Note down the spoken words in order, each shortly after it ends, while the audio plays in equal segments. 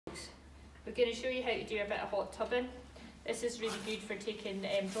We're going to show you how to do a bit of hot tubbing. This is really good for taking,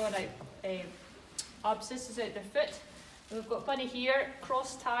 drawing out abscesses out their foot. And we've got Bunny here,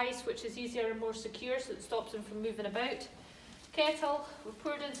 cross ties, which is easier and more secure, so it stops him from moving about. Kettle, we've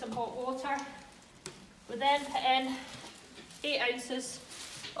poured in some hot water. We then put in 8 ounces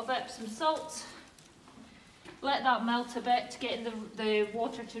of Epsom salt. Let that melt a bit to get in the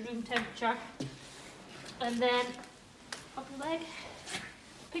water to room temperature. And then up the leg,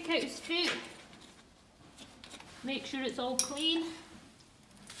 pick out his foot, make sure it's all clean.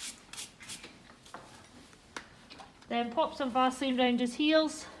 Then pop some Vaseline around his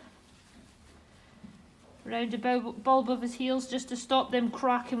heels, around the bulb of his heels, just to stop them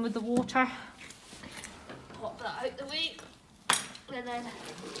cracking with the water. Pop that out the way, and then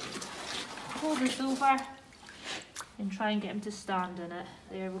hold this over and try and get him to stand in it.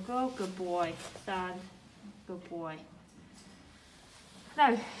 There we go, good boy, stand, good boy.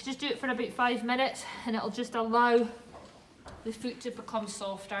 Now, just do it for about 5 minutes and it'll just allow the foot to become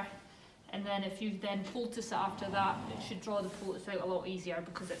softer. And then if you then poultice it after that, it should draw the poultice out a lot easier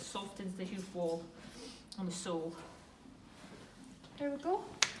because it softens the hoof wall on the sole. There we go,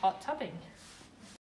 hot tubbing.